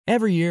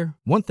Every year,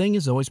 one thing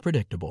is always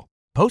predictable.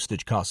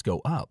 Postage costs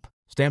go up.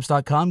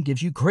 Stamps.com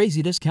gives you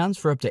crazy discounts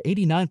for up to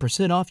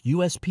 89% off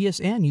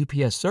USPS and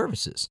UPS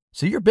services,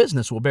 so your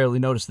business will barely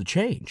notice the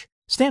change.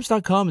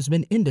 Stamps.com has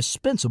been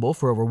indispensable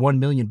for over 1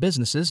 million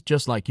businesses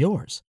just like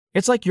yours.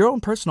 It's like your own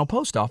personal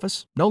post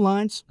office. No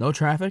lines, no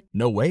traffic,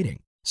 no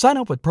waiting. Sign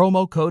up with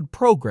promo code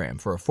PROGRAM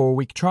for a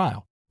 4-week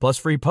trial, plus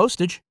free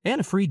postage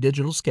and a free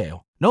digital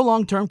scale. No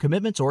long-term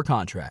commitments or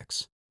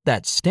contracts.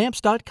 That's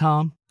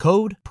Stamps.com,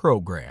 code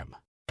PROGRAM.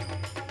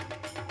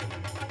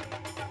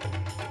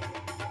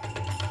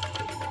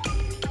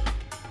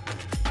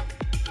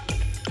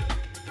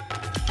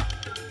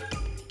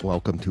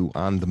 Welcome to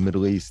On the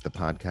Middle East, the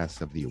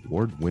podcast of the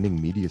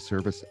award-winning media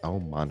service Al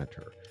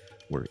Monitor,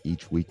 where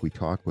each week we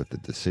talk with the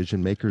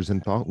decision makers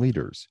and thought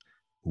leaders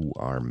who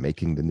are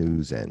making the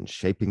news and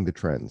shaping the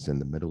trends in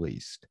the Middle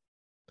East.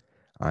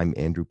 I'm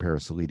Andrew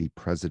Parasolidi,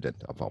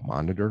 president of Al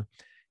Monitor,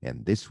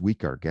 and this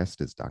week our guest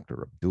is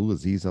Dr.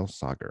 Abdulaziz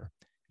Sager,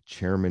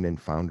 chairman and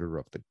founder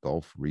of the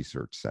Gulf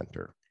Research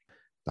Center.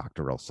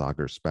 Dr.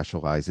 Sager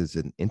specializes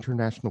in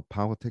international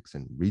politics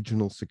and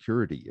regional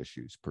security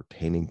issues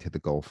pertaining to the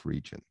Gulf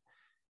region.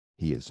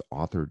 He has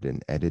authored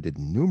and edited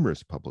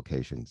numerous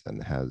publications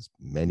and has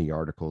many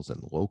articles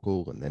in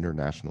local and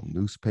international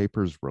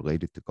newspapers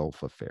related to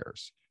Gulf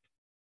affairs.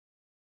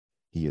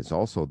 He is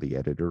also the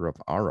editor of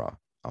ARA,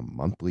 a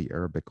monthly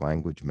Arabic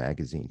language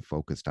magazine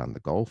focused on the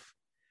Gulf,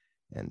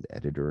 and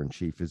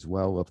editor-in-chief as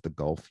well of the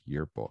Gulf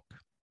Yearbook.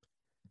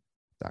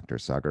 Dr.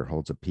 Sager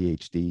holds a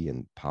PhD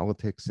in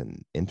politics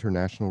and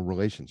international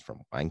relations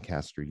from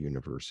Lancaster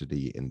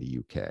University in the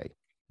UK.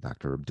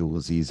 Dr.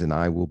 Abdulaziz and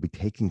I will be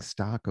taking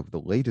stock of the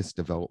latest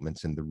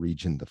developments in the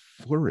region, the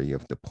flurry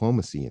of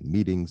diplomacy and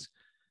meetings,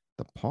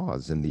 the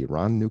pause in the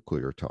Iran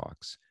nuclear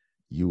talks,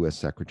 U.S.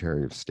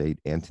 Secretary of State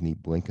Antony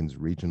Blinken's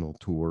regional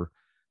tour,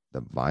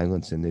 the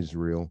violence in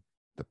Israel,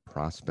 the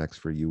prospects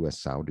for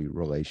U.S.-Saudi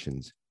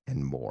relations,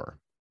 and more.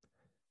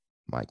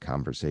 My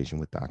conversation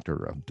with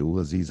Dr.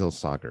 Abdulaziz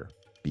Sager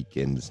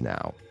begins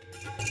now.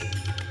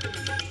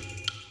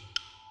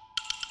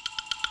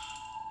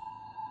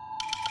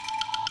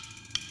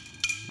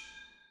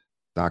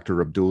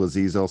 Dr.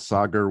 Abdulaziz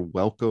Sager,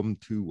 welcome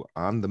to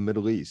On the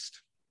Middle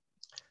East.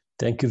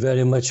 Thank you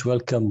very much.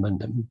 Welcome,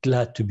 and I'm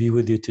glad to be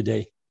with you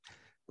today.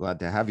 Glad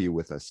to have you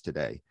with us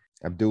today.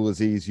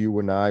 Abdulaziz, you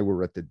and I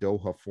were at the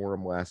Doha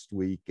Forum last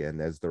week,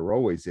 and as there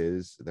always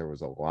is, there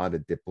was a lot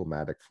of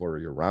diplomatic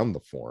flurry around the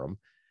forum.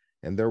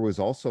 And there was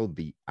also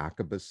the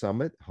Aqaba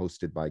Summit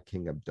hosted by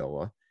King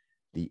Abdullah,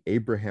 the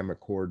Abraham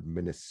Accord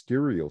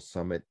Ministerial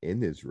Summit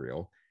in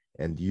Israel,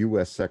 and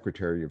U.S.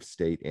 Secretary of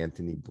State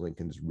Antony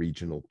Blinken's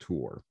regional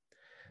tour.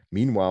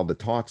 Meanwhile, the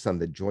talks on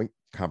the Joint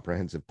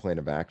Comprehensive Plan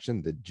of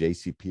Action, the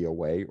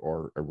JCPOA,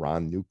 or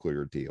Iran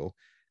nuclear deal,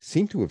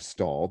 seem to have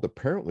stalled,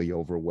 apparently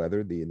over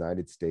whether the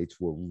United States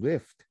will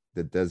lift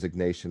the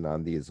designation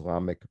on the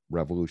Islamic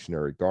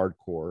Revolutionary Guard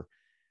Corps,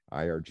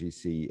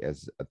 IRGC,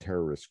 as a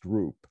terrorist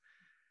group.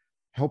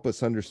 Help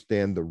us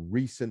understand the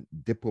recent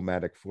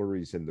diplomatic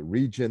flurries in the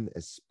region,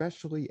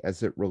 especially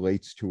as it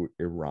relates to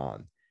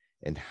Iran,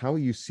 and how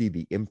you see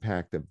the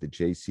impact of the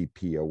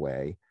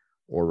JCPOA,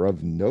 or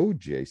of no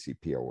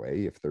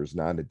JCPOA if there's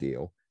not a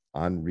deal,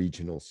 on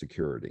regional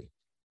security.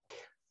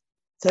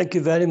 Thank you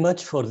very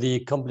much for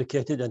the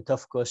complicated and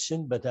tough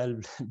question, but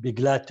I'll be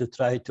glad to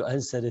try to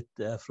answer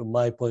it from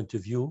my point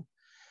of view.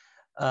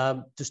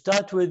 To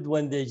start with,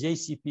 when the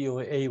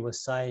JCPOA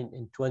was signed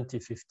in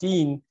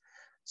 2015,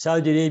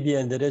 Saudi Arabia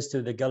and the rest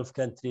of the Gulf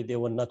country, they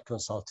were not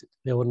consulted.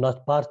 They were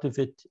not part of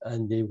it,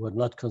 and they were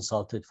not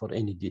consulted for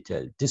any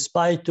detail,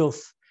 despite of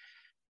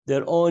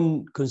their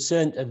own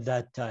concern at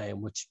that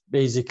time, which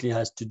basically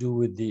has to do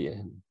with the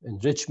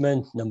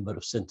enrichment, number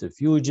of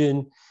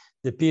centrifuging,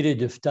 the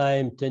period of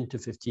time, 10 to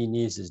 15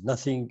 years is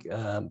nothing,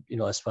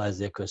 as far as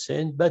they're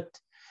concerned. But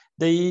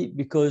they,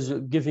 because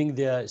of giving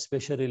their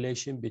special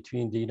relation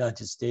between the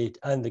United States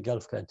and the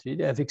Gulf country,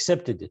 they have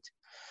accepted it.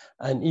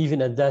 And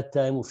even at that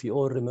time, if you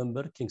all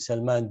remember, King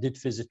Salman did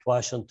visit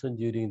Washington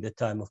during the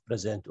time of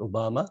President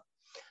Obama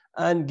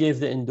and gave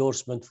the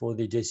endorsement for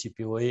the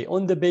JCPOA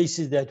on the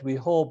basis that we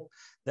hope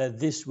that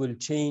this will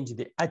change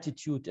the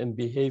attitude and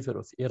behavior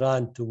of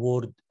Iran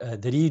toward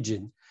the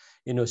region,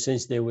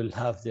 since they will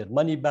have their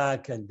money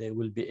back and they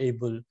will be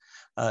able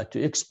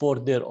to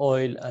export their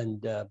oil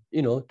and, to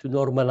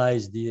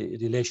normalize the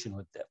relation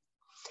with them.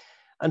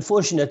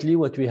 Unfortunately,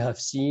 what we have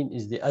seen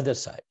is the other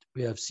side.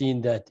 We have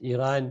seen that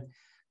Iran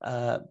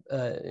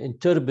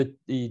interpret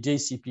the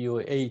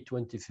JCPOA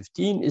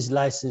 2015 is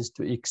licensed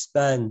to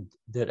expand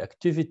their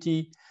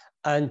activity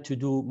and to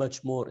do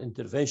much more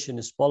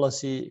interventionist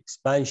policy,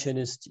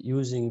 expansionist,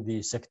 using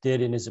the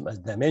sectarianism as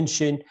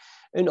dimension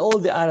in all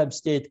the Arab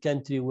state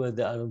countries where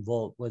they are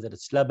involved, whether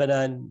it's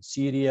Lebanon,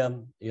 Syria,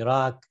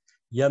 Iraq,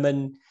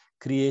 Yemen,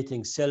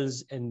 creating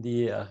cells in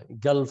the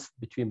Gulf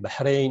between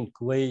Bahrain,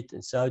 Kuwait,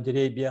 and Saudi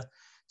Arabia.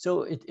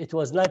 So it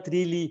was not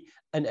really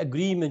an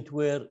agreement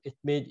where it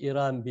made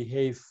Iran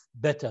behave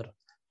better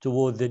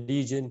toward the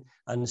region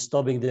and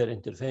stopping their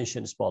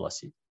interventionist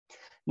policy.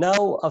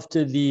 Now,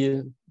 after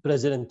the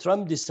President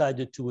Trump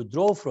decided to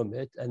withdraw from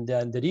it, and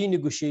then the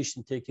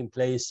renegotiation taking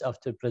place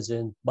after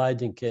President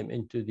Biden came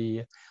into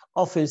the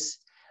office,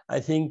 I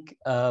think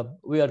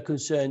we are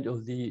concerned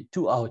of the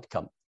two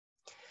outcomes.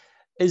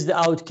 Is the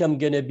outcome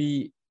going to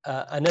be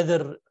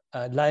another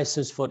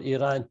license for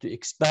Iran to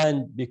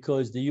expand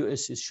because the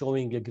US is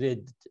showing a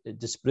great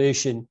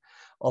desperation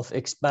of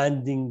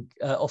expanding,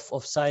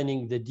 of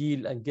signing the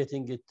deal and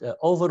getting it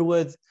over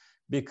with,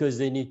 because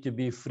they need to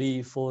be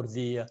free for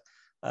the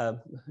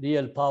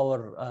real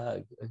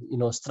power,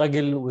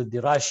 struggle with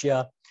the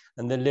Russia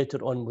and then later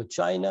on with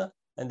China,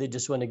 and they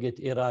just want to get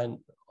Iran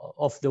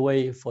off the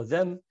way for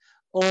them,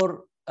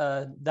 or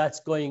that's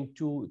going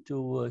to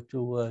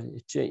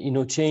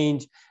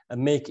change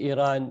and make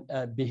Iran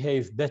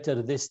behave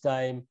better this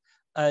time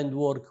and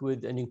work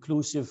with an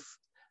inclusive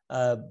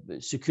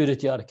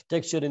security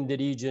architecture in the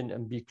region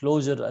and be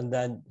closer and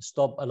then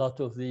stop a lot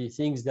of the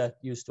things that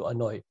used to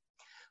annoy.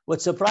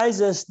 What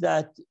surprised us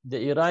that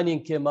the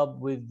Iranian came up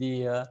with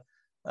the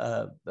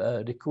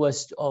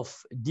request of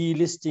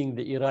delisting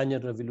the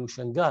Iranian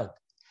Revolution Guard.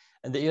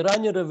 And the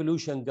Iranian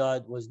Revolution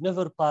Guard was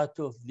never part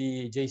of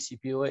the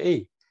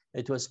JCPOA.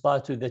 It was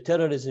part of the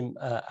Terrorism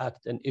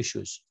Act and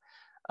issues.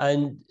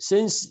 And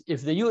since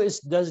if the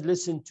US does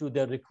listen to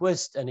their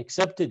request and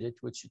accepted it,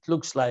 which it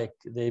looks like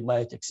they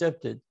might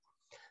accept it,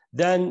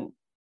 then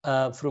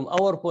from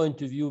our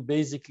point of view,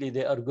 basically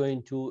they are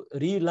going to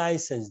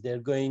relicense, they're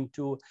going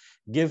to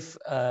give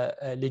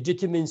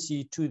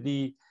legitimacy to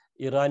the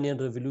Iranian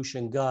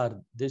Revolution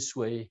Guard this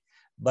way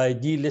by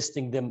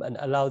delisting them and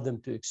allow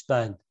them to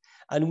expand.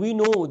 And we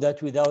know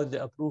that without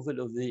the approval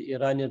of the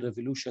Iranian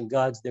Revolution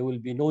Guards, there will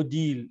be no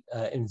deal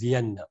in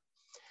Vienna.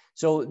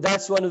 So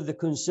that's one of the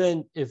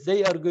concerns. If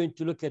they are going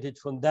to look at it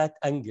from that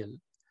angle,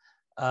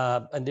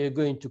 and they're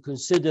going to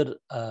consider,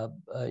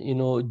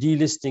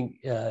 delisting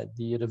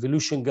the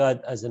Revolution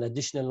Guard as an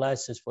additional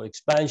license for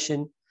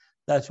expansion,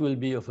 that will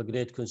be of a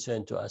great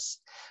concern to us.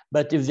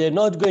 But if they're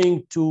not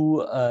going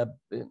to,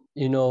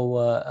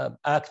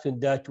 act in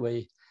that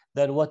way,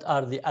 then what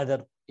are the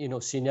other,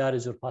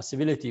 scenarios or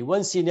possibility?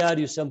 One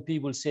scenario, some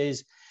people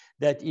says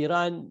that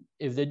Iran,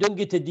 if they don't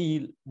get a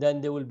deal,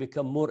 then they will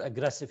become more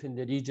aggressive in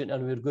the region,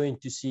 and we're going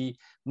to see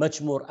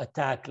much more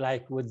attack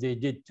like what they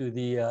did to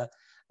the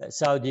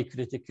Saudi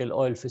critical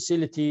oil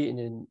facility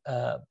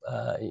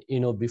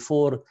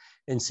before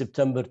in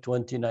September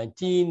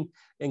 2019,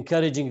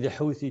 encouraging the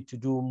Houthi to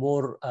do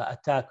more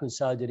attack on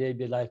Saudi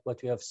Arabia like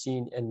what we have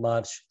seen in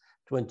March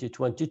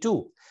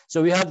 2022.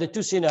 So we have the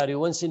two scenarios.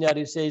 One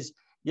scenario says,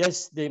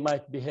 yes, they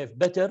might behave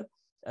better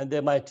and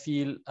they might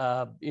feel,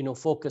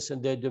 focus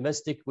on their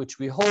domestic, which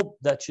we hope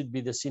that should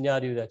be the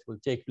scenario that will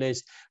take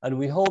place. And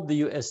we hope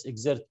the US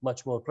exert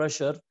much more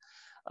pressure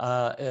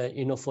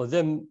for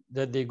them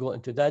that they go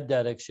into that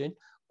direction.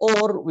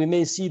 Or we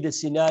may see the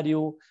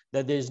scenario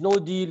that there's no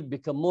deal,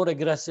 become more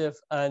aggressive,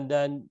 and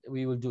then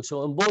we will do.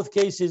 So in both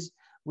cases,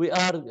 we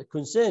are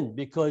concerned,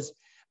 because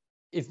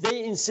if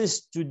they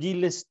insist to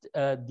delist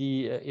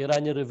the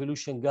Iranian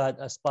Revolution Guard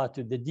as part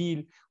of the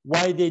deal,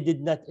 why they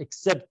did not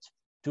accept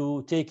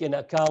to take in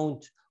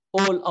account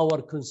all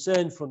our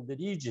concern from the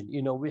region?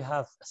 We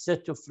have a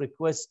set of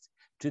requests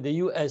to the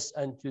US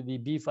and to the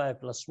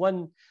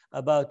B5+1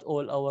 about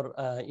all our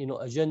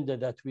agenda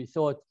that we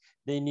thought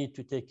they need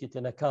to take it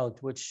in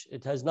account, which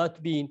it has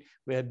not been.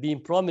 We have been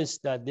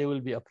promised that there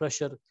will be a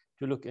pressure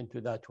to look into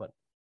that one.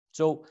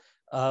 So,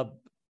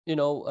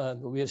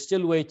 we are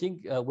still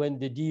waiting when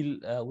the deal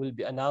will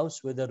be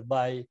announced, whether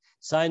by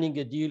signing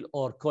a deal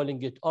or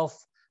calling it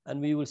off, and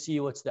we will see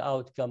what's the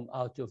outcome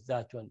out of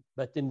that one.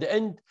 But in the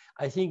end,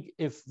 I think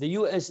if the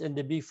US and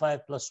the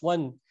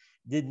B5+1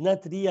 did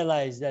not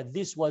realize that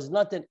this was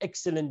not an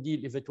excellent deal,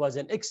 if it was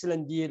an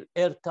excellent deal,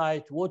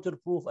 airtight,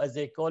 waterproof, as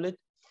they call it,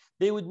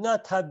 they would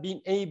not have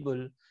been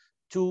able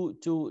to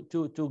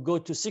go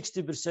to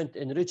 60%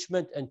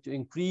 enrichment and to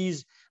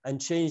increase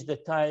and change the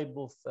type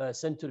of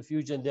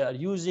centrifuge they are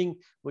using,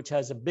 which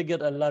has a bigger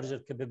and larger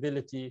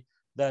capability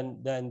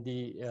than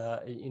the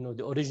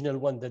the original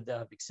one that they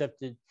have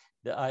accepted,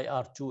 the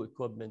IR2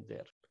 equipment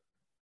there.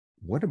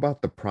 What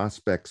about the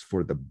prospects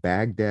for the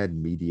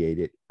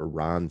Baghdad-mediated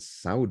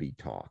Iran-Saudi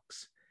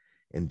talks?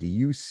 And do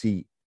you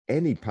see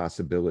any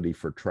possibility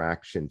for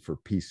traction for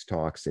peace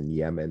talks in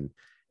Yemen,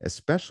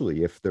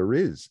 especially if there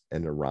is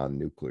an Iran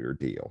nuclear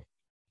deal?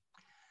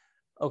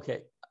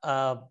 Okay.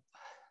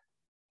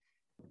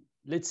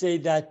 Let's say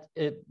that,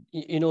 the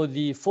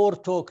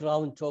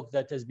round talk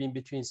that has been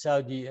between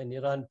Saudi and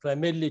Iran,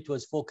 primarily it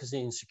was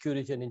focusing on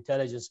security and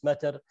intelligence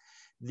matter.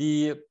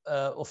 The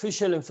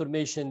official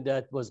information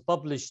that was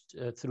published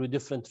through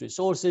different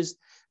resources,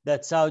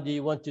 that Saudi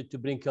wanted to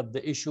bring up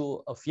the issue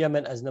of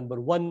Yemen as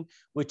number one,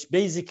 which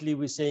basically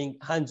we're saying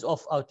hands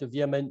off out of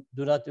Yemen,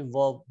 do not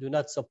involve, do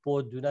not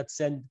support, do not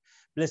send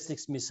ballistic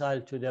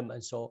missile to them,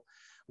 and so.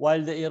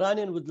 While the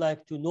Iranian would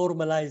like to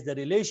normalize the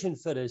relation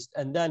first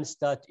and then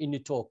start any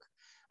talk.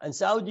 And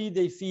Saudi,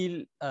 they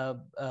feel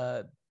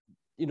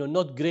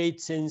not great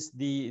since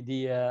the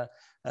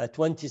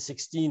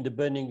 2016, the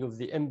burning of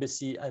the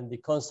embassy and the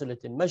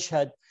consulate in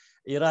Mashhad.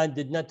 Iran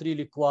did not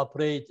really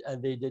cooperate,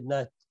 and they did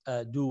not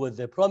do what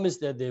they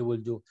promised that they will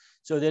do.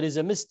 So there is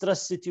a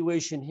mistrust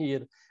situation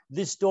here.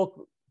 This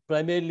talk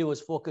primarily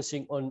was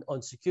focusing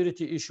on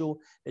security issue.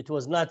 It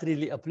was not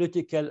really a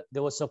political.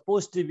 There was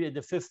supposed to be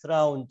the fifth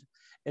round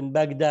in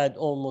Baghdad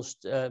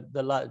almost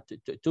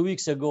 2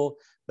 weeks ago,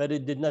 but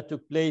it did not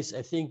take place,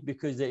 I think,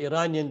 because the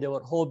Iranian, they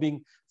were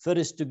hoping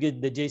first to get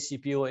the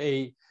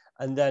JCPOA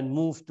and then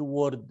move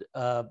toward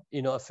a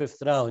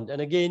fifth round.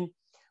 And again,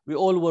 we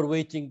all were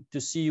waiting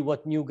to see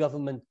what new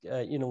government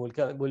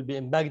will be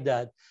in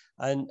Baghdad,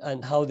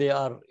 and how they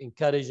are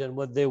encouraged and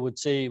what they would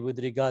say with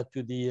regard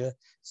to the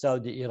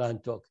Saudi-Iran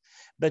talk.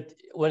 But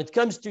when it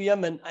comes to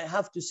Yemen, I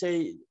have to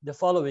say the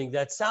following,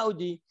 that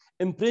Saudi,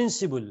 in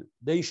principle,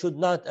 they should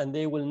not and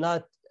they will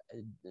not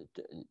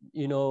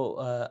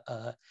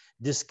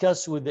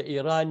discuss with the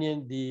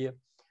Iranian the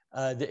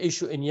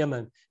issue in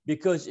Yemen,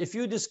 because if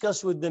you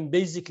discuss with them,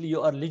 basically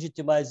you are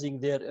legitimizing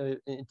their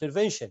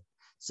intervention.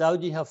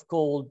 Saudi have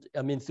called,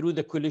 through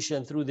the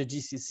coalition, through the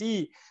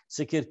GCC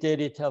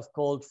Secretariat, have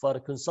called for a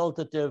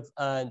consultative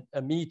and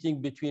a meeting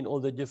between all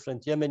the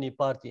different Yemeni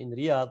parties in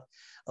Riyadh.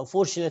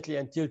 Unfortunately,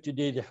 until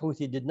today, the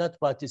Houthi did not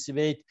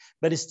participate,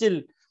 but still,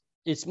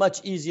 it's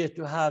much easier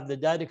to have the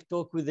direct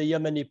talk with the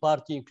Yemeni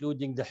party,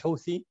 including the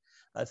Houthi,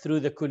 through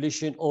the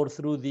coalition or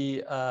through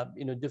the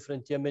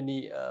different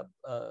Yemeni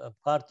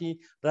party,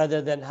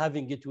 rather than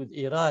having it with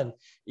Iran.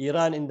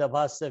 Iran in the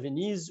past 7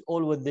 years,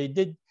 all what they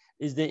did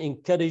is they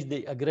encouraged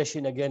the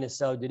aggression against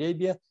Saudi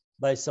Arabia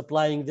by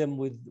supplying them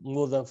with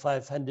more than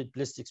 500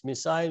 ballistic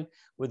missiles,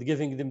 with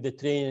giving them the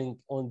training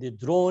on the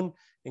drone,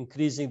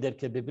 increasing their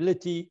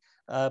capability,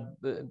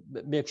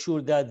 make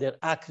sure that their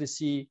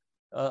accuracy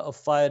of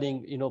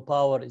firing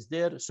power is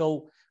there.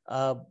 So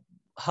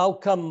how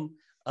come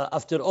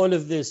after all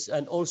of this,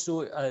 and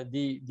also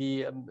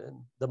the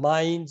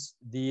mines,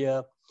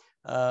 the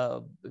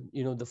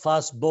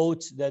fast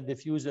boats that they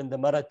fuse, and the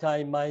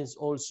maritime mines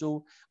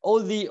also, all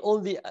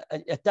the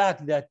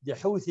attack that the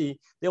Houthi,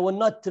 they were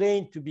not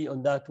trained to be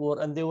on that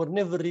war, and they were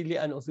never really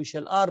an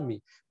official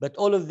army. But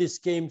all of this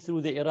came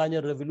through the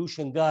Iranian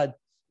Revolution Guard.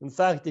 In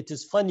fact, it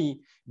is funny,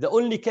 the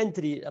only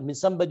country,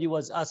 somebody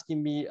was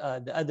asking me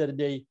the other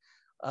day,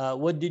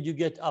 what did you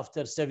get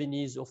after 7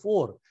 years of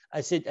war?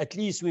 I said, at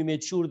least we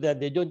made sure that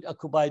they don't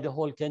occupy the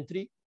whole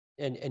country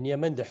in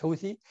Yemen, the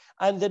Houthi,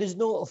 and there is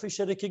no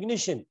official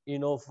recognition,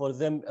 for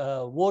them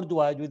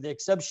worldwide, with the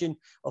exception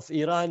of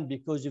Iran,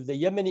 because of the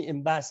Yemeni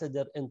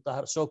ambassador in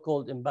Tehran,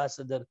 so-called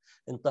ambassador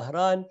in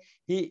Tehran.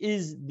 He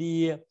is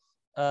the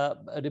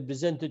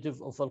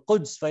representative of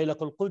Al-Quds,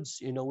 Faylaq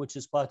Al-Quds, which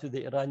is part of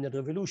the Iranian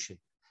Revolution.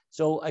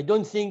 So I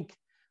don't think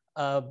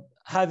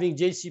having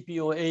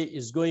JCPOA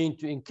is going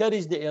to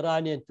encourage the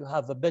Iranian to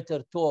have a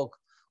better talk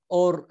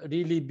or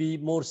really be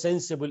more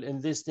sensible in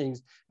these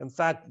things. In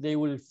fact, they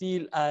will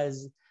feel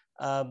as,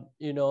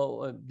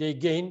 they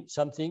gain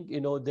something.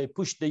 They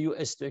pushed the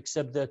US to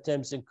accept their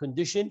terms and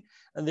condition,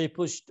 and they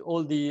pushed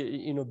all the,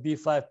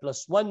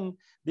 B5+1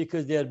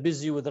 because they are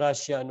busy with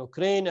Russia and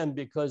Ukraine, and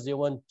because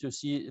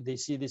they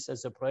see this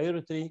as a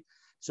priority.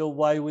 So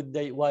why would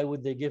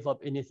they give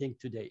up anything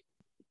today?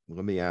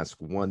 Let me ask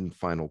one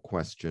final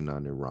question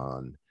on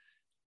Iran.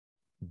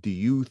 Do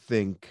you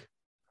think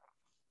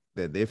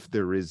that if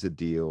there is a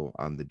deal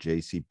on the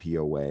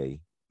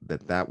JCPOA,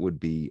 that would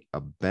be a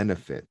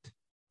benefit,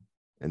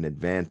 an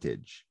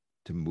advantage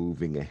to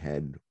moving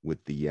ahead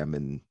with the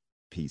Yemen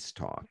peace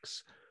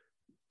talks?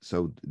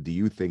 So do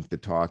you think the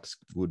talks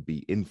would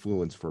be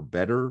influenced for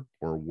better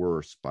or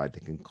worse by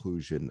the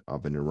conclusion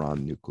of an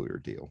Iran nuclear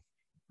deal?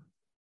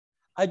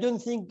 I don't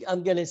think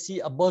I'm going to see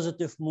a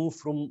positive move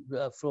from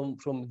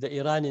the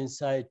Iranian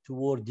side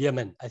toward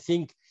Yemen. I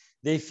think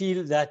they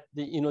feel that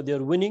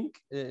they're winning,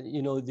 the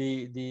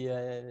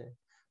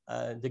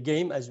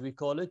game, as we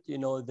call it.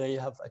 They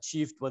have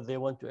achieved what they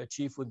want to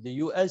achieve with the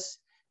US.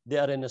 They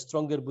are in a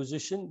stronger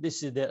position.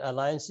 This is their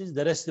alliances.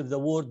 The rest of the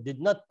world did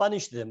not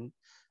punish them,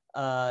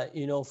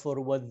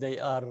 for what the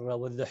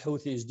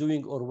Houthi is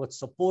doing or what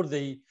support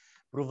they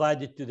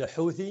provided to the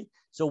Houthi.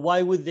 So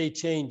why would they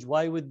change?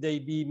 Why would they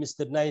be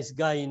Mr. Nice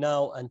Guy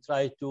now and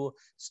try to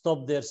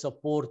stop their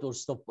support or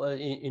stop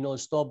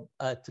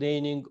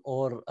training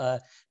or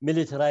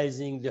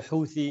militarizing the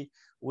Houthi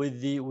with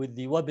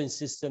the weapon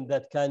system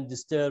that can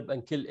disturb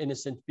and kill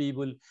innocent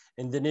people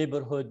in the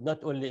neighborhood,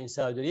 not only in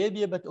Saudi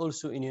Arabia, but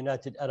also in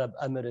United Arab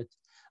Emirates.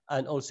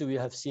 And also we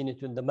have seen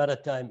it in the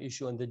maritime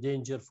issue and the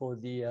danger for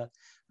the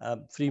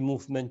free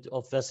movement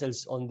of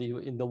vessels in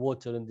the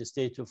water in the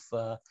state of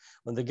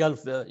on the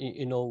Gulf,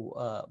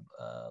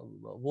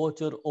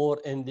 water, or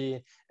in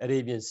the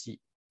Arabian Sea.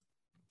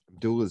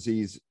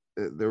 Abdulaziz,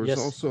 there was Yes.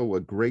 also a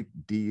great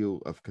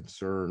deal of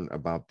concern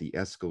about the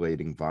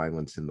escalating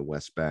violence in the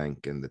West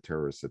Bank and the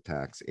terrorist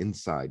attacks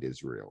inside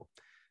Israel,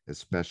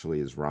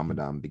 especially as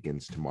Ramadan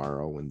begins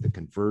tomorrow and the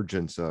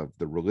convergence of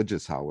the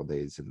religious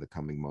holidays in the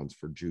coming months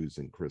for Jews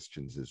and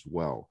Christians as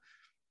well.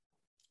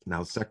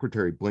 Now,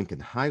 Secretary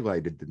Blinken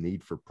highlighted the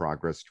need for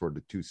progress toward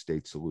a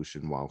two-state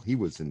solution while he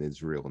was in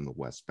Israel and the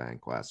West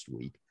Bank last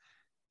week.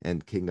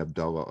 and King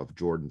Abdullah of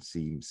Jordan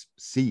seems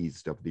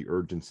seized of the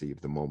urgency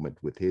of the moment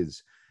with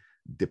his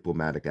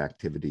diplomatic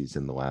activities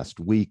in the last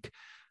week,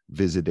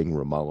 visiting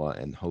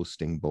Ramallah and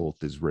hosting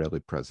both Israeli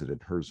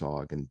President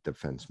Herzog and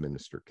Defense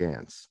Minister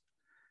Gantz.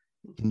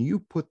 Can you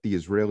put the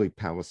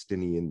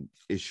Israeli-Palestinian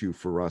issue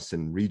for us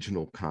in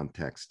regional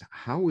context?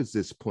 How is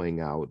this playing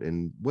out,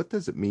 and what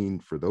does it mean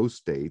for those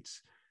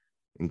states,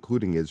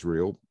 including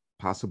Israel,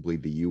 possibly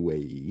the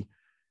UAE,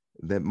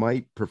 that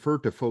might prefer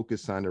to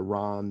focus on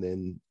Iran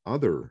and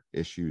other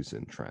issues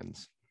and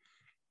trends?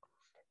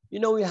 You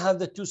know, we have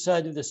the two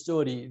sides of the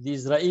story. The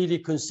Israeli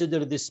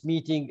consider this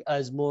meeting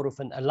as more of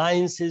an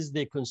alliances.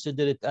 They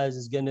consider it as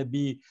it's going to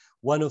be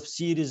one of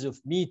series of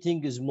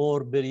meetings,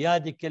 more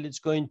periodical. It's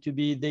going to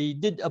be, they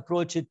did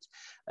approach it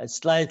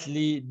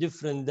slightly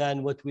different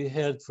than what we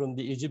heard from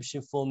the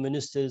Egyptian foreign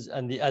ministers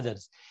and the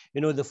others. You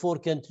know, the four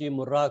countries,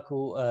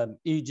 Morocco,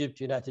 Egypt,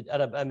 United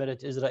Arab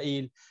Emirates,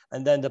 Israel,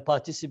 and then the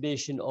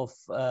participation of,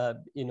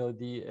 you know,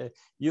 the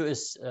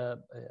US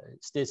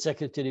State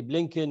Secretary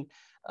Blinken.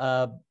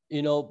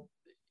 You know,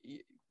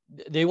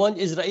 they want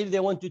Israel, they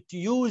wanted to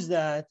use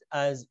that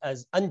as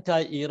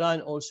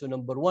anti-Iran also,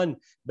 number one,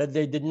 but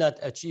they did not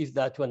achieve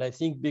that one, I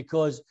think,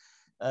 because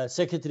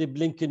Secretary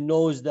Blinken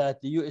knows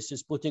that the US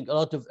is putting a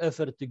lot of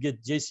effort to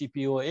get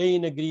JCPOA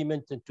in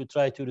agreement and to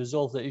try to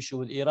resolve the issue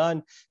with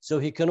Iran. So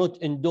he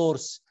cannot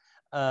endorse,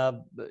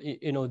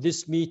 you know,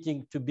 this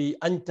meeting to be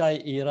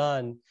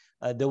anti-Iran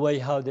the way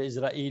how the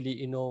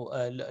Israeli,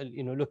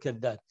 look at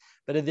that.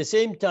 But at the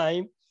same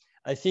time,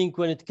 I think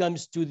when it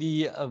comes to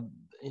the,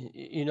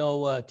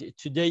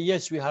 today,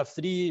 yes, we have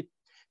three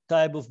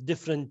type of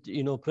different,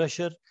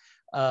 pressure.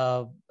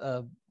 The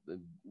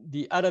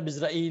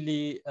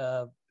Arab-Israeli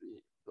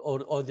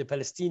or the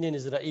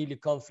Palestinian-Israeli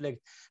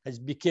conflict has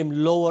become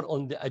lower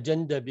on the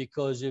agenda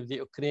because of the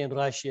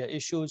Ukraine-Russia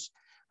issues.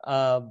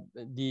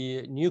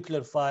 The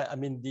nuclear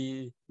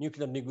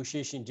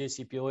negotiation,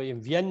 JCPOA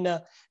in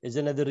Vienna is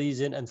another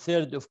reason. And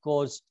third, of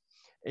course,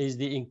 is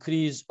the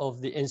increase of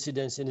the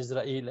incidents in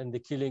Israel and the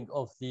killing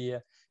of the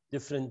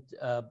different,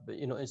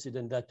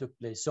 incident that took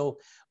place. So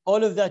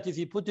all of that, if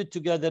you put it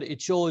together,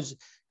 it shows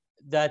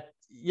that,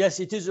 yes,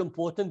 it is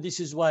important. This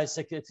is why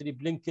Secretary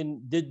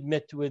Blinken did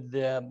meet with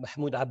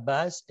Mahmoud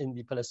Abbas in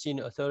the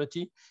Palestinian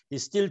Authority. He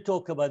still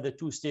talk about the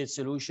two-state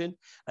solution,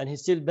 and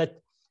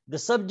but the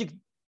subject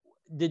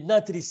did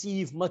not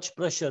receive much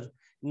pressure,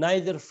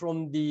 neither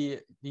from the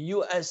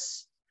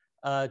US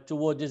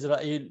toward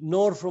Israel,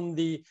 nor from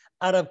the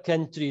Arab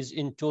countries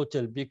in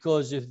total,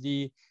 because of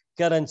the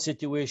current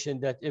situation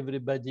that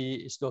everybody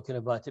is talking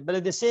about it. But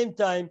at the same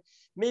time,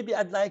 maybe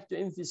I'd like to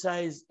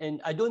emphasize,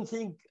 and I don't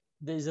think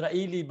the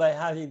Israeli, by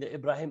having the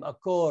Ibrahim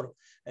Accord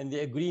and the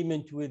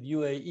agreement with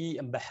UAE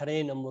and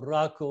Bahrain and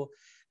Morocco,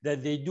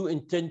 that they do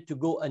intend to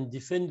go and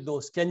defend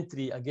those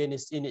countries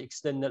against any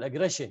external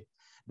aggression.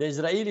 The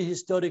Israeli,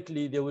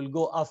 historically, they will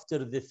go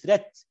after the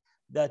threat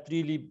that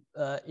really,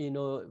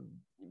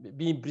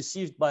 being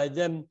perceived by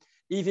them,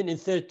 even in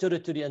third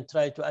territory, and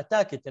try to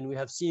attack it. And we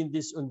have seen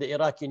this on the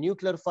Iraqi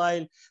nuclear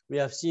file. We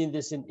have seen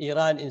this in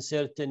Iran in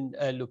certain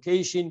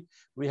location.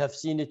 We have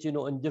seen it,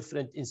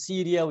 in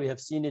Syria. We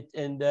have seen it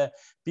in the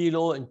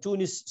PLO in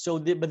Tunis. So,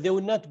 but they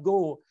will not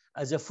go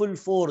as a full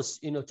force,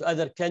 to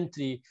other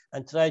country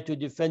and try to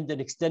defend an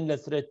external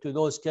threat to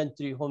those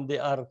countries whom they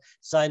are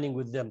signing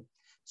with them.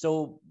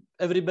 So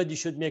everybody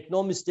should make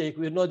no mistake.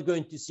 We're not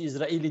going to see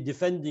Israeli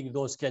defending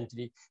those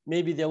countries.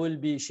 Maybe there will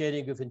be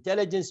sharing of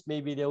intelligence.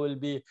 Maybe there will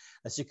be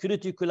a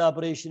security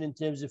collaboration in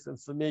terms of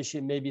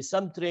information, maybe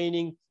some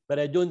training, but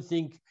I don't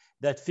think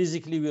that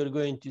physically we're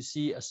going to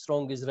see a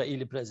strong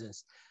Israeli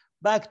presence.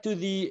 Back to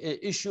the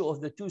issue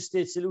of the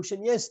two-state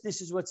solution. Yes,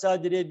 this is what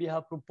Saudi Arabia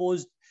have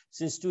proposed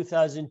since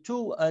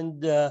 2002.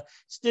 And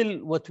still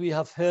what we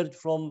have heard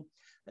from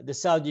the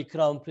Saudi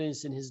Crown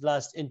Prince in his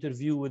last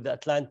interview with the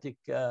Atlantic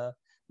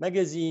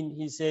magazine,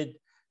 he said,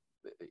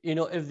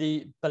 if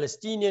the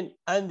Palestinian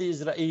and the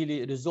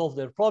Israeli resolve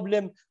their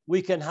problem,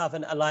 we can have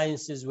an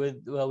alliances with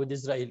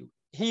Israel.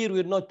 Here,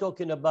 we're not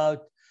talking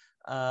about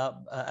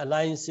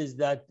alliances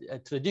that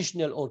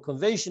traditional or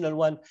conventional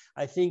one.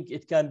 I think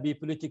it can be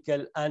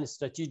political and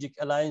strategic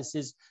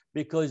alliances,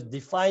 because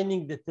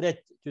defining the threat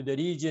to the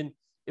region,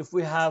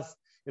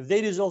 if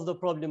they resolve the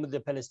problem with the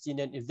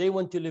Palestinian, if they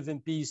want to live in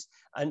peace,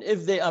 and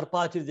if they are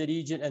part of the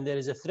region and there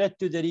is a threat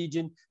to the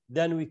region,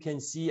 then we can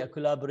see a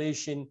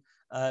collaboration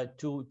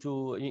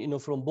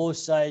from both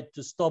sides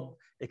to stop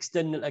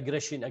external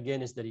aggression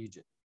against the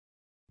region.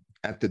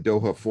 At the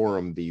Doha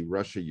Forum, the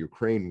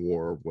Russia-Ukraine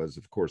war was,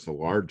 of course, a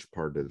large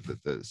part of the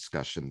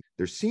discussion.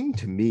 There seemed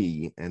to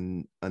me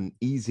an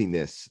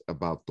uneasiness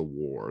about the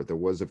war. There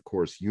was, of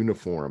course,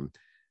 uniform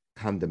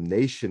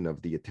condemnation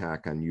of the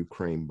attack on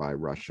Ukraine by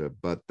Russia,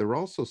 but there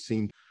also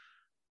seemed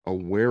a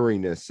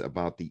wariness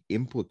about the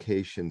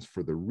implications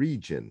for the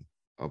region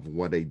of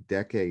what a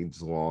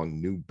decades-long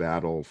new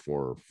battle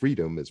for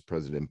freedom, as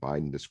President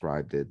Biden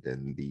described it,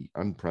 and the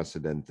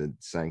unprecedented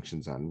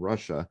sanctions on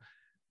Russia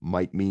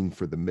might mean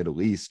for the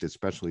Middle East,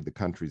 especially the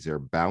countries that are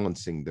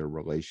balancing their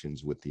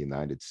relations with the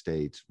United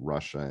States,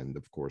 Russia, and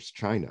of course,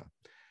 China.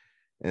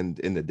 And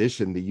in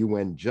addition, the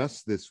UN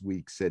just this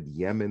week said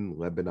Yemen,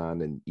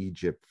 Lebanon, and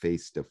Egypt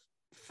faced a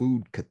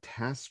food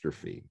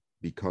catastrophe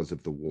because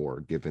of the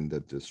war, given the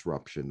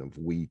disruption of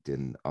wheat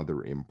and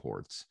other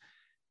imports.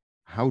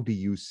 How do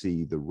you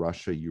see the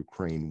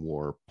Russia-Ukraine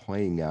war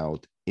playing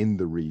out in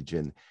the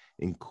region,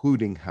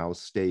 including how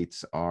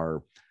states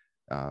are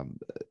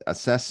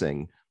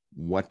assessing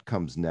what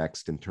comes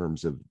next in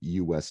terms of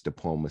U.S.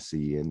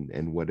 diplomacy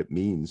and what it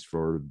means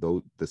for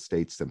the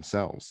states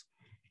themselves?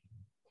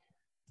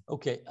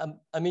 Okay,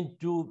 I mean,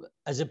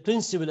 as a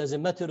principle, as a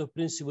matter of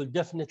principle,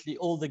 definitely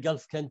all the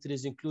Gulf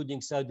countries,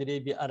 including Saudi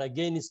Arabia, are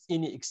against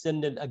any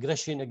extended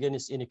aggression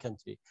against any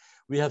country.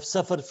 We have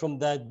suffered from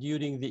that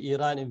during the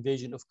Iran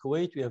invasion of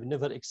Kuwait. We have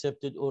never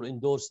accepted or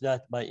endorsed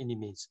that by any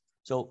means.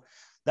 So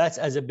that's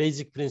as a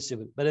basic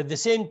principle. But at the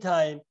same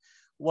time,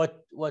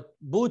 what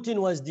Putin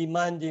was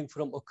demanding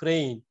from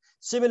Ukraine,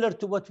 similar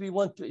to what we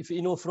want to,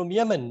 from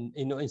Yemen,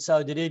 in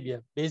Saudi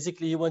Arabia,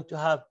 basically you want to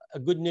have a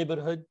good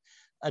neighborhood,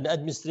 an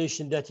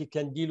administration that he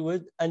can deal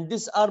with, and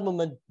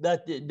disarmament,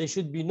 that there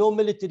should be no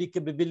military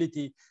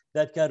capability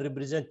that can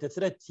represent a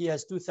threat. He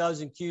has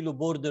 2,000 kilo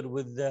border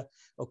with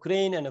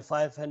Ukraine and a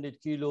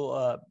 500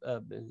 kilo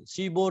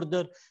sea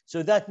border.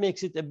 So that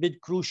makes it a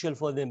bit crucial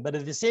for them. But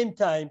at the same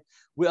time,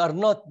 we are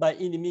not by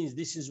any means.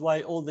 This is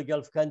why all the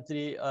Gulf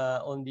country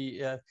on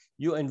the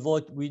UN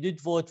vote, we did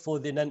vote for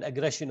the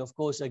non-aggression, of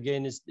course,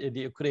 against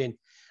the Ukraine.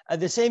 At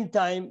the same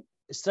time,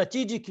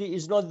 strategically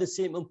is not the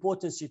same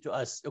importance to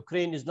us.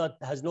 Ukraine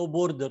has no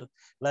border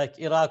like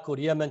Iraq or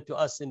Yemen to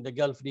us in the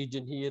Gulf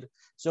region here.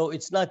 So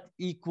it's not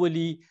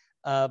equally,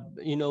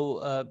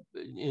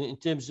 in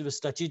terms of a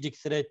strategic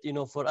threat,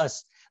 for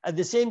us. At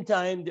the same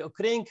time, the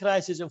Ukraine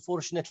crisis,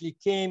 unfortunately,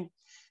 came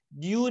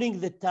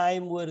during the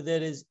time where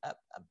there is,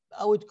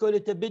 I would call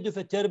it a bit of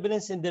a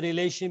turbulence in the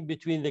relation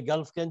between the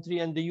Gulf country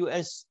and the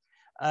US.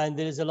 And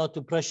there is a lot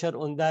of pressure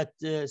on that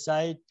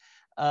side.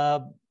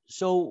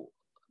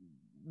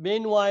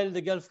 Meanwhile,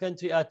 the Gulf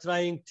countries are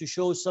trying to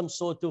show some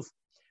sort of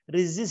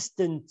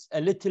resistance,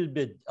 a little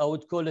bit. I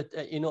would call it,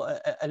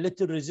 a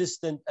little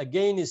resistant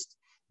against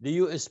the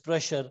U.S.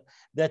 pressure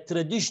that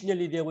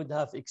traditionally they would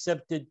have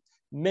accepted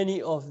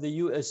many of the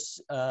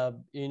U.S.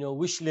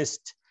 Wish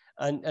list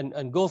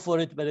and go for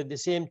it. But at the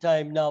same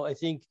time, now I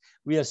think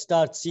we are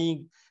start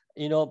seeing,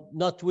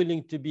 not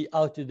willing to be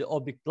out of the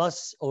OPEC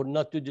plus or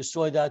not to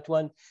destroy that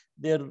one.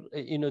 They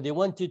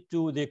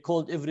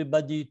called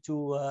everybody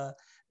to.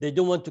 They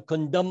don't want to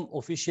condemn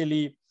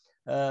officially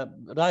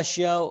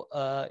Russia,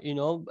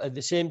 at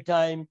the same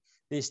time,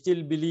 they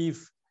still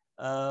believe,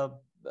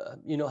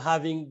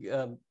 having,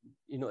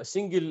 a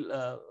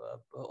single,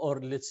 or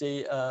let's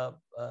say,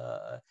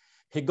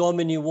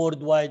 hegemony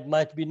worldwide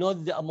might be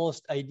not the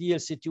most ideal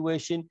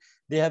situation.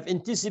 They have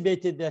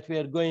anticipated that we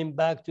are going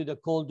back to the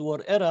Cold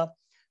War era,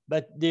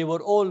 but they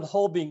were all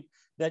hoping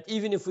that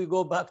even if we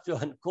go back to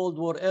a Cold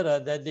War era,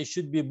 that they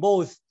should be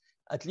both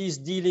at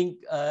least dealing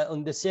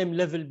on the same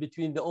level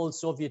between the old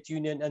Soviet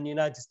Union and the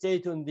United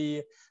States on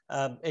the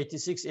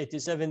 86,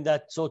 87,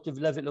 that sort of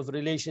level of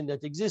relation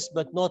that exists,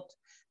 but not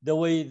the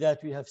way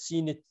that we have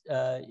seen it,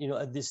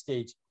 at this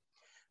stage.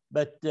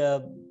 But,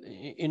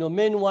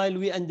 meanwhile,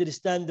 we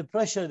understand the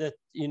pressure that,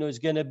 is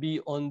going to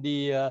be on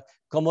the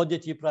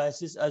commodity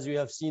prices, as we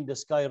have seen the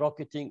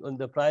skyrocketing on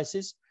the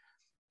prices.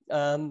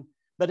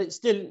 But it's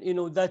still,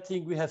 that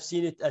thing, we have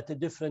seen it at a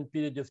different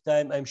period of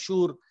time. I'm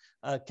sure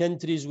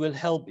countries will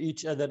help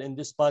each other in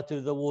this part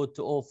of the world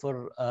to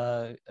offer,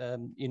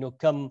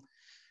 come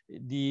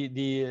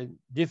the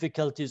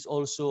difficulties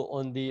also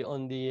on the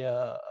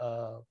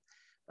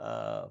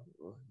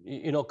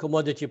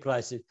commodity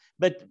prices.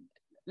 But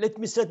let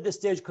me set the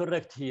stage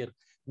correct here.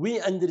 We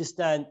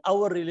understand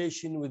our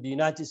relation with the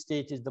United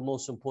States is the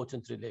most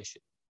important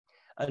relation.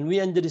 And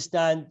we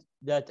understand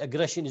that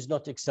aggression is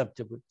not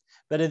acceptable.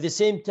 But at the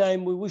same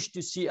time, we wish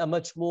to see a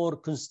much more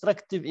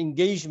constructive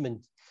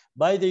engagement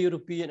by the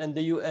European and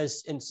the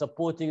US in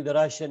supporting the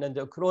Russian and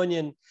the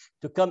Ukrainian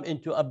to come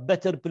into a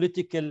better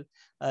political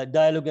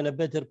dialogue and a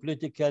better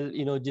political,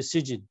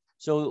 decision.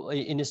 So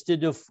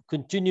instead of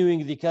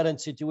continuing the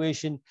current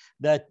situation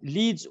that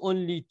leads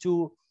only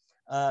to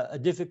a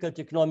difficult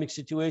economic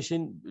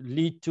situation,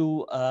 lead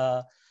to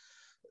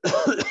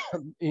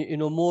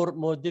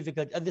more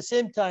difficult. At the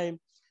same time,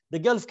 the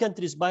Gulf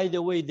countries, by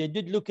the way, they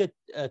did look at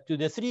to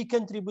the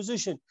three-country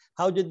position.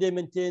 How did they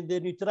maintain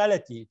their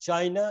neutrality?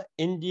 China,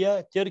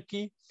 India,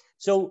 Turkey.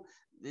 So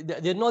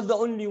they're not the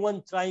only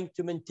one trying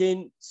to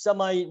maintain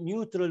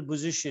semi-neutral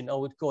position, I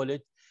would call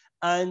it.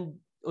 And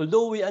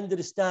although we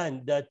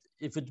understand that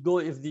if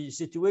the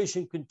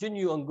situation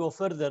continue and go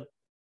further,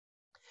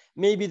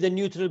 maybe the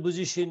neutral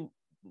position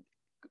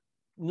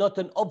not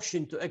an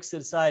option to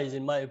exercise,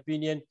 in my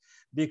opinion,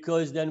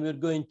 because then we're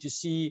going to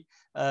see,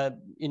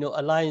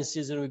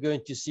 alliances, and we're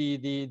going to see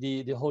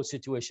the whole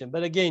situation.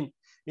 But again,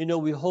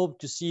 we hope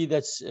to see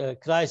that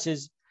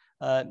crisis,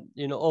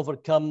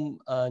 overcome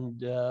and,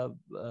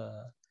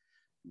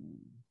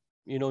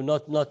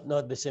 not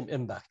the same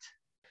impact.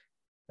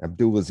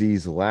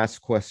 Abdulaziz, last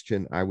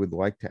question. I would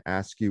like to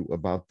ask you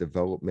about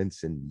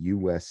developments in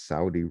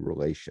U.S.-Saudi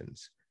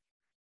relations.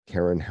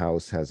 Karen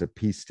House has a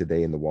piece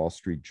today in the Wall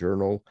Street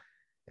Journal,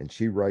 and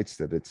she writes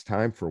that it's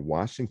time for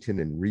Washington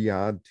and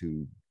Riyadh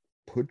to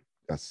put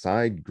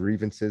aside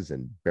grievances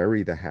and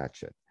bury the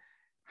hatchet.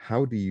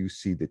 How do you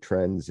see the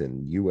trends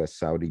in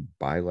U.S.-Saudi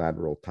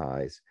bilateral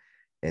ties,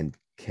 and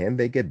can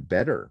they get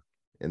better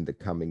in the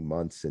coming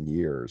months and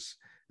years,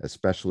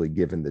 especially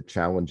given the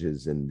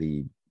challenges in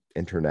the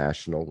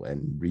international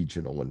and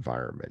regional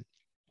environment?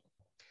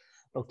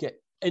 Okay.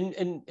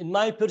 In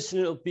my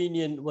personal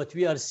opinion, what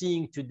we are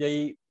seeing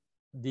today,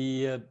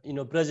 the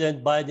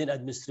President Biden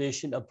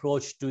administration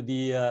approach to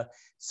the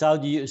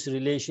Saudi-US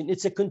relation,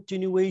 it's a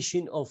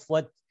continuation of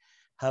what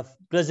have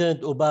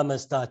President Obama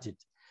started.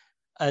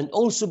 And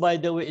also, by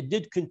the way, it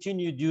did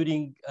continue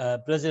during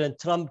President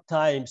Trump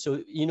time.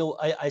 So,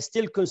 I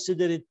still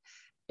consider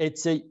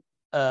it's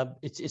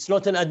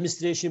not an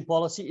administration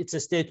policy, it's a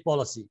state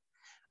policy,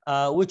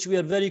 which we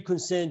are very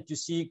concerned to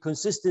see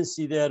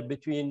consistency there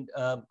between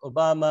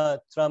Obama,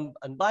 Trump,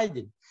 and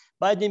Biden.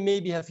 Biden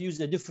maybe have used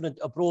a different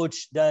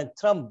approach than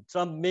Trump.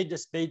 Trump made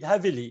us paid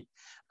heavily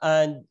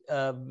and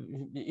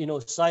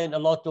sign a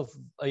lot of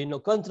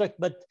contract,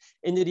 but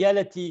in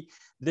reality,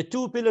 the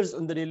two pillars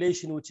on the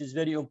relation, which is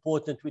very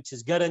important, which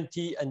is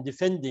guarantee and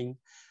defending,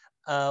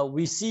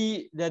 we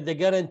see that the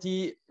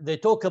guarantee, they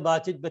talk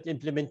about it, but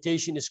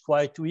implementation is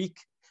quite weak.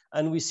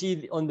 And we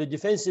see on the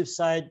defensive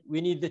side, we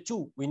need the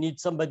two. We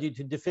need somebody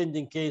to defend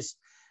in case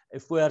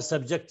if we are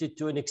subjected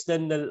to an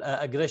external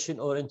aggression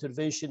or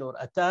intervention or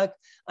attack.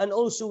 And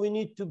also we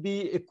need to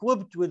be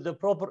equipped with the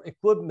proper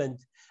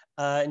equipment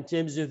in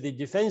terms of the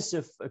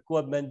defensive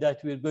equipment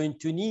that we're going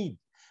to need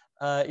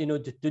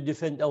to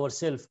defend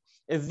ourselves.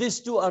 If these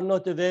two are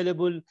not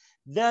available,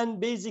 then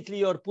basically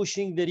you're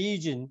pushing the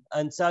region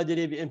and Saudi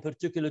Arabia in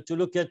particular to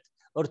look at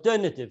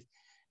alternative.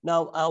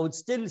 Now, I would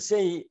still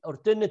say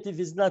alternative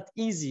is not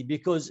easy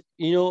because,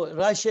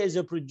 Russia is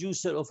a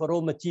producer of a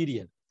raw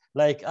material.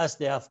 Like us,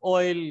 they have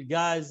oil,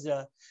 gas,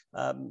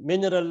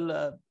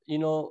 mineral,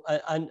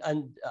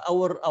 and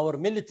our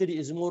military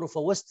is more of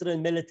a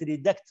Western military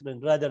doctrine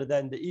rather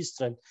than the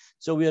Eastern.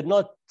 So we are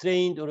not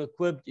trained or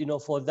equipped,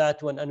 for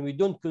that one, and we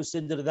don't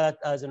consider that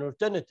as an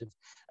alternative.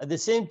 At the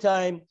same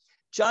time,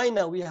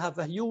 China, we have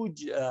a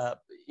huge,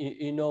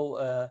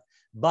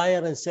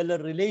 buyer and seller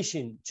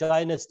relation.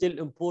 China still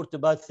import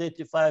about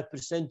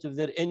 35% of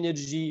their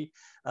energy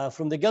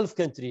from the Gulf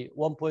country,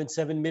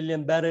 1.7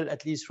 million barrel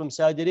at least from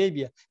Saudi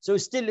Arabia. So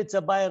still it's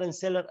a buyer and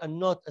seller and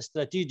not a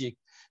strategic.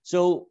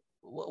 So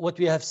what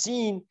we have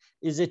seen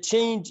is a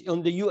change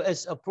on the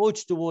US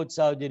approach towards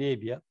Saudi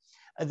Arabia.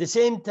 At the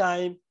same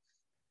time,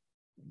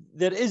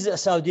 there is a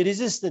Saudi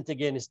resistance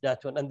against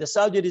that one. And the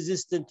Saudi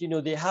resistance,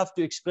 they have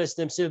to express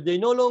themselves. They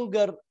no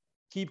longer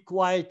keep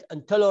quiet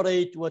and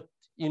tolerate what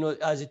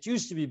as it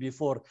used to be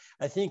before.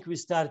 I think we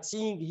start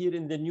seeing here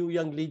in the new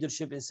young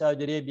leadership in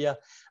Saudi Arabia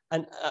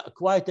and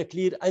quite a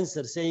clear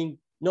answer saying,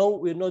 no,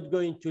 we're not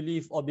going to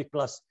leave OPEC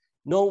Plus.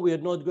 No, we're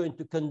not going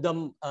to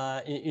condemn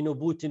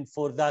Putin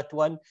for that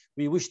one.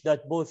 We wish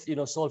that both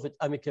solve it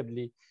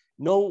amicably.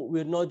 No,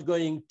 we're not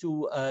going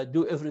to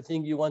do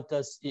everything you want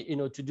us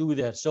to do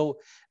there. So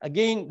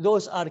again,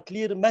 those are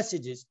clear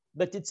messages,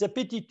 but it's a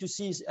pity to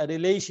see a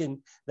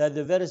relation that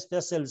the various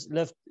vessels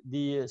left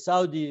the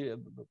Saudi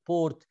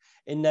port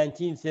in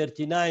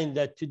 1939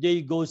 that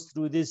today goes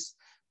through this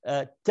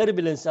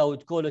turbulence, I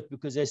would call it,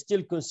 because I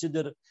still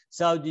consider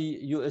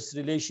Saudi-US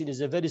relation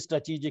is a very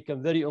strategic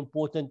and very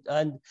important,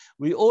 and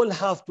we all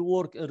have to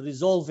work in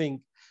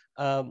resolving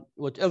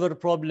whatever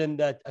problem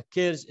that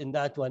occurs in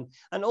that one.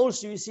 And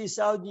also you see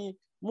Saudi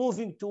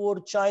moving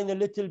toward China a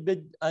little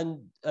bit and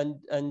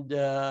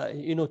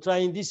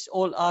trying this,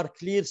 all are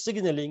clear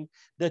signaling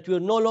that we're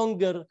no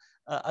longer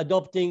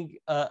adopting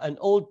an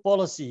old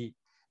policy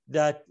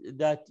that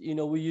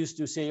we used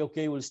to say,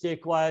 okay, we'll stay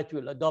quiet,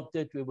 we'll adopt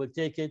it, we will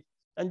take it.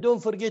 And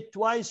don't forget,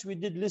 twice we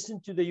did listen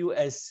to the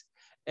US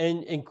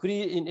in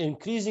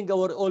increasing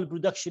our oil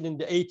production in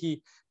the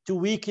 80s to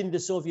weaken the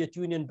Soviet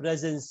Union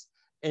presence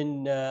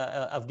in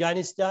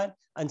Afghanistan.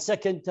 And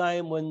second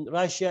time when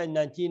Russia in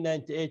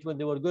 1998, when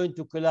they were going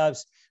to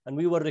collapse and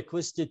we were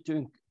requested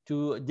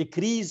to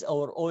decrease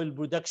our oil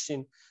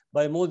production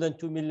by more than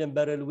 2 million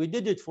barrels, we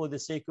did it for the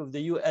sake of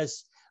the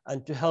US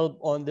and to help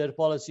on their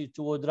policy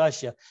toward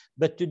Russia.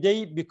 But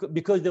today,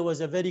 because there was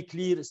a very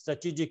clear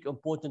strategic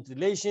important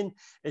relation,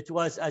 it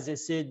was, as I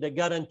said, the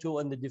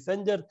guarantor and the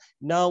defender.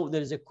 Now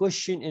there is a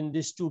question in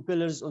these two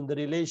pillars on the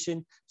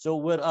relation. So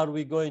where are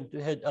we going to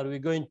head? Are we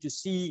going to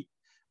see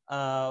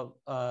if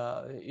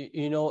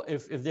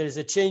there is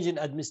a change in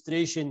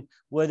administration,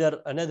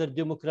 whether another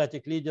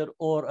Democratic leader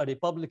or a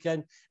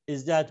Republican,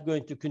 is that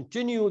going to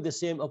continue the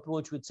same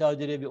approach with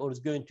Saudi Arabia or is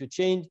going to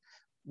change?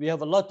 We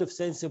have a lot of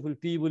sensible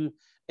people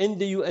in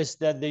the US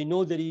that they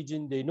know the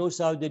region, they know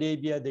Saudi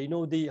Arabia, they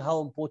know how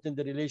important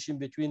the relation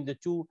between the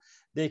two.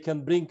 They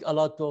can bring a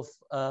lot of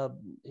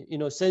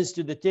sense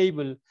to the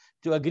table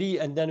to agree,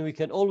 and then we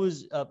can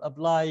always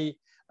apply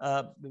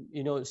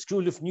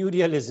school of new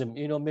realism,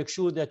 make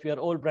sure that we are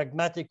all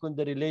pragmatic on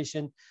the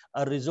relation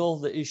and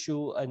resolve the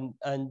issue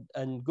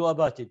and go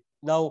about it.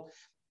 Now,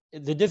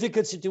 the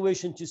difficult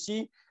situation to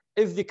see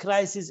if the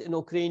crisis in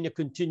Ukraine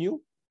continue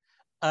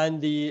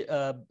and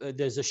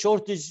there's a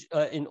shortage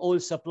in oil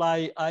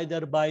supply,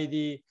 either by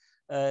the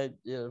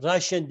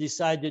Russian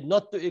decided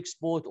not to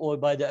export or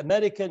by the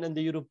American and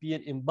the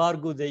European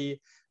embargo the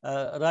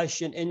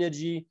Russian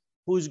energy.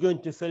 Who's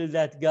going to fill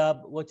that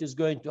gap? What is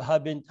going to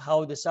happen?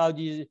 How the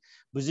Saudi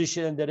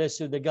position and the rest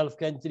of the Gulf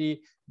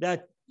country,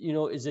 that,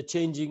 is a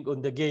changing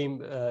on the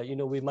game.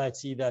 We might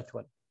see that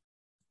one.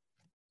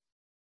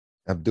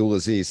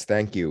 Abdulaziz,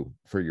 thank you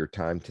for your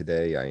time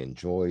today. I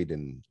enjoyed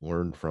and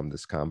learned from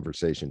this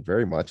conversation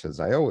very much, as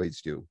I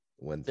always do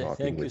when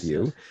talking with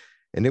you.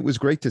 And it was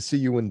great to see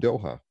you in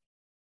Doha.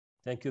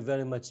 Thank you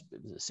very much.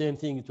 Same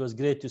thing. It was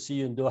great to see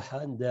you in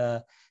Doha.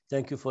 And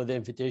thank you for the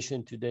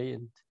invitation today.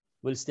 And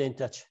we'll stay in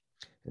touch.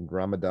 And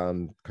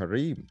Ramadan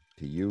Kareem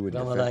to you and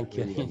Ramadan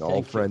your family Kareem. and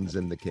all friends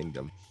in the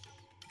kingdom.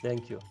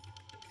 Thank you.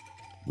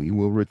 We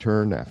will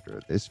return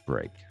after this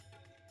break.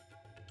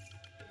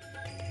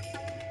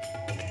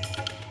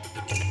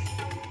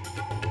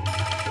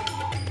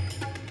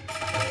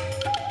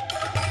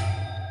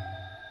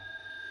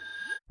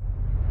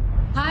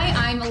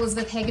 I'm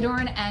Elizabeth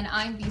Hagedorn, and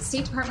I'm the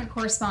State Department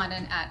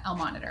correspondent at Al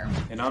Monitor.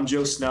 And I'm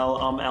Joe Snell.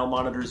 I'm Al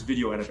Monitor's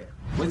video editor.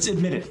 Let's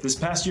admit it, this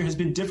past year has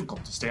been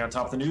difficult to stay on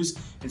top of the news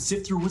and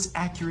sift through what's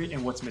accurate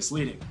and what's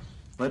misleading.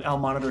 Let Al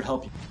Monitor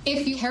help you.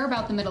 If you care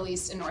about the Middle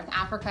East and North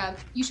Africa,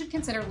 you should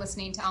consider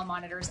listening to Al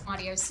Monitor's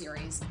audio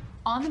series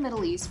On the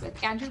Middle East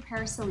with Andrew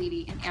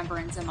Parasalidi and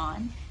Amber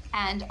Zaman,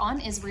 and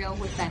On Israel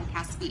with Ben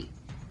Caspi.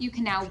 You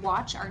can now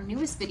watch our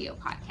newest video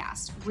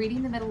podcast,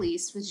 Reading the Middle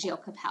East with Gilles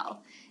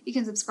Capel. You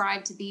can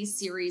subscribe to these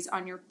series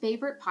on your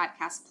favorite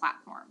podcast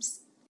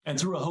platforms. And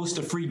through a host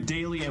of free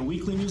daily and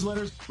weekly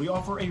newsletters, we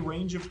offer a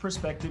range of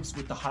perspectives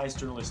with the highest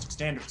journalistic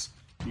standards.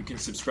 You can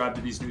subscribe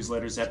to these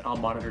newsletters at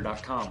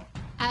almonitor.com.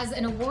 As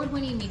an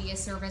award-winning media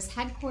service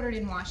headquartered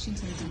in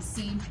Washington,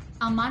 D.C.,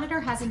 Al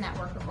Monitor has a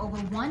network of over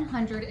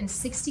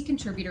 160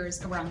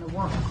 contributors around the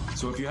world.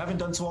 So if you haven't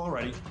done so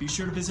already, be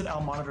sure to visit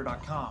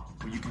almonitor.com,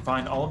 where you can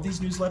find all of these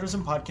newsletters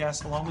and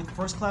podcasts, along with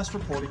first-class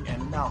reporting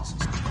and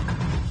analysis.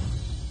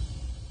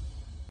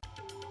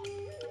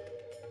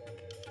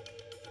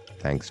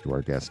 Thanks to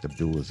our guest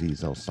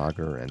Abdulaziz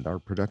Sager and our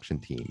production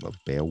team of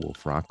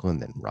Beowulf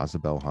Rockland and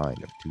Rosabelle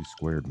Hine of Two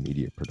Squared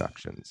Media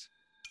Productions.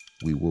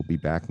 We will be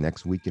back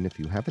next week, and if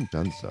you haven't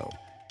done so,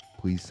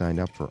 please sign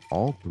up for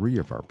all 3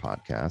 of our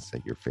podcasts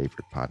at your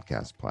favorite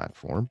podcast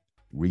platform.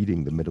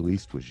 Reading the Middle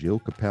East with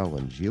Gilles Capel,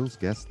 and Gilles'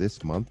 guest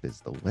this month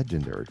is the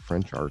legendary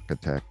French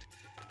architect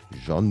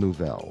Jean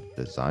Nouvel,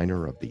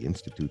 designer of the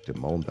Institut du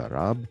Monde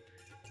Arabe,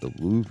 the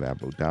Louvre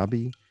Abu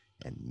Dhabi,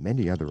 and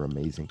many other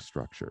amazing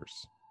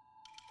structures.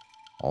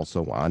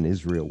 Also On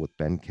Israel with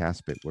Ben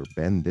Caspit, where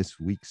Ben this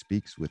week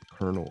speaks with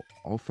Colonel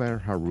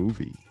Ofer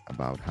Haruvi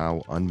about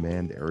how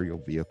unmanned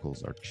aerial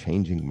vehicles are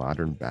changing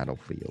modern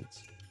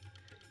battlefields.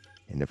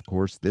 And of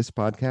course, this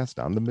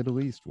podcast On the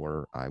Middle East,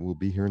 where I will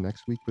be here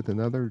next week with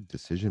another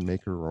decision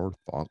maker or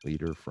thought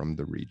leader from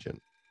the region.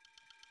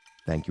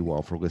 Thank you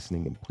all for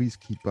listening, and please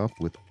keep up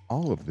with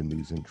all of the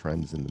news and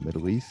trends in the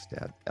Middle East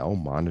at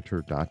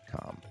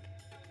almonitor.com.